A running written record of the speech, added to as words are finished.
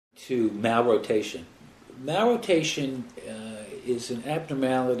to malrotation. Malrotation is an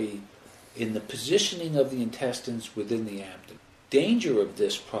abnormality in the positioning of the intestines within the abdomen. Danger of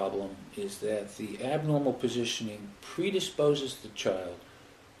this problem is that the abnormal positioning predisposes the child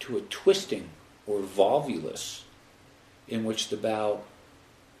to a twisting or volvulus in which the bowel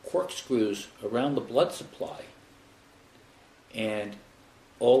corkscrews around the blood supply and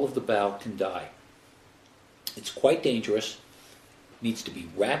all of the bowel can die. It's quite dangerous, needs to be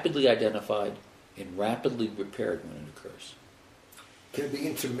rapidly identified and rapidly repaired when it occurs. Can it be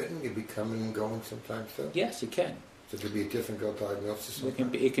intermittent? Can it be coming and going sometimes too? Yes, it can. So it could be a difficult diagnosis?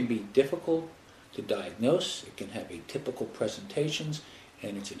 It can be difficult to diagnose, it can have atypical presentations,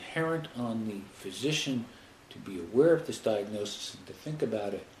 and it's inherent on the physician to be aware of this diagnosis and to think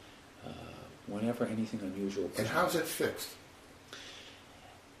about it whenever anything unusual presents. And how's it fixed?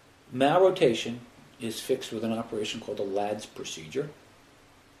 Malrotation is fixed with an operation called a LADS procedure,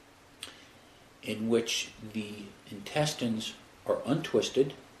 in which the intestines are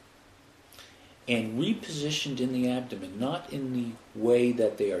untwisted and repositioned in the abdomen, not in the way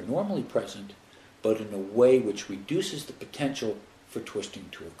that they are normally present, but in a way which reduces the potential for twisting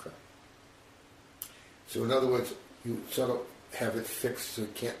to occur. So in other words, you sort of have it fixed so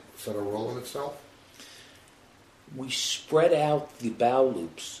it can't sort of roll in itself? We spread out the bowel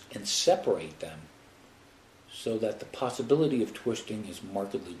loops and separate them so that the possibility of twisting is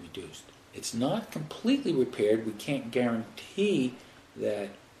markedly reduced. It's not completely repaired. We can't guarantee that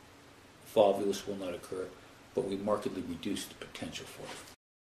volvulus will not occur, but we markedly reduce the potential for it.